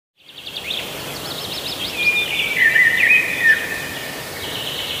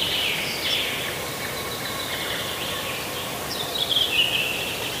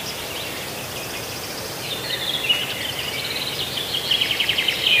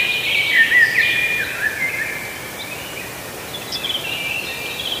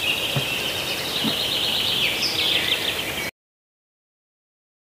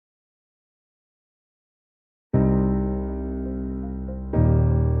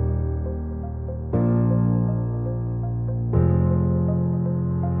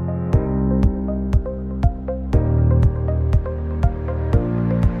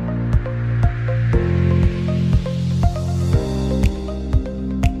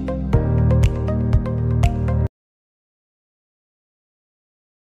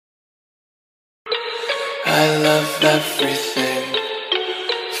everything.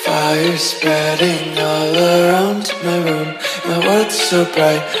 Fire spreading all around my room. My world's so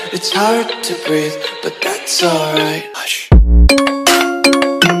bright, it's hard to breathe, but that's alright. Hush.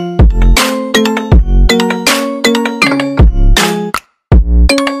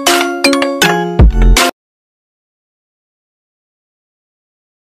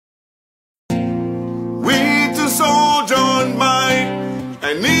 So joined by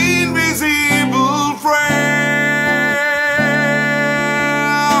an invisible friend.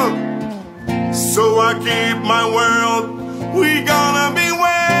 So I keep my word, we gonna be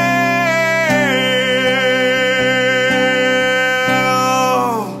well.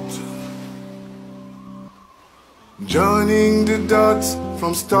 Joining the dots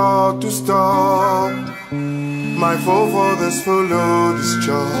from star to star, my forefathers followed this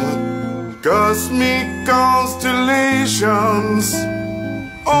chart. Cosmic constellations,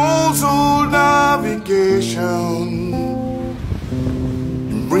 also navigation,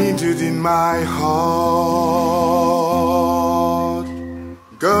 imprinted in my heart.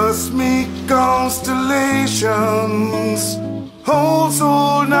 Cosmic constellations,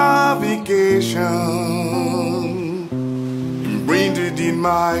 also navigation, imprinted in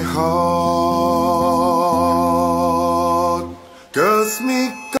my heart.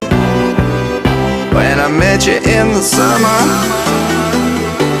 Cosmic. When I met you in the summer,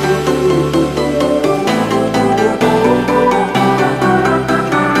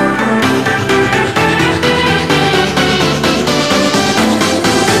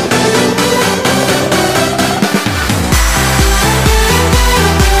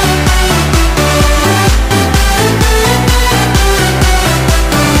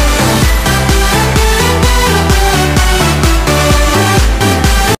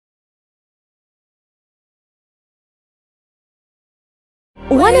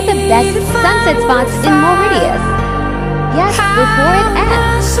 one of the best sunset spots in Mauritius. Yes, before it ends.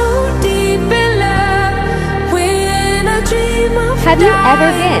 Have you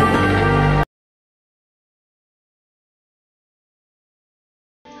ever been?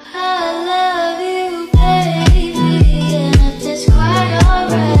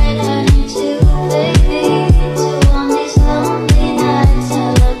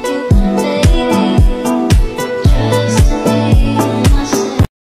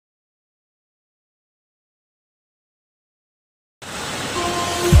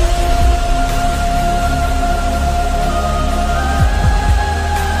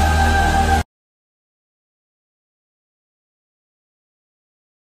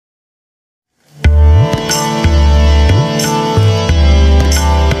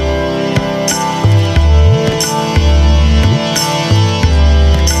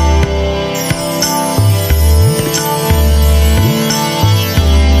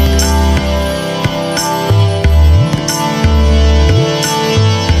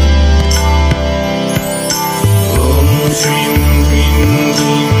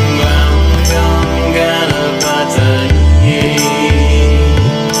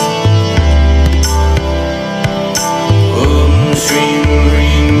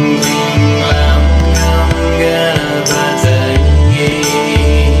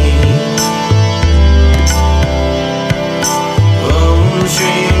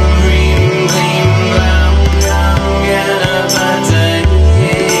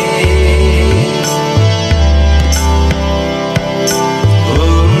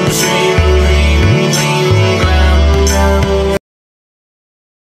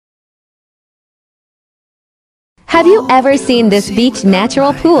 Have you ever seen this beach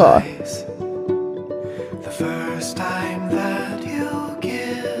natural pool?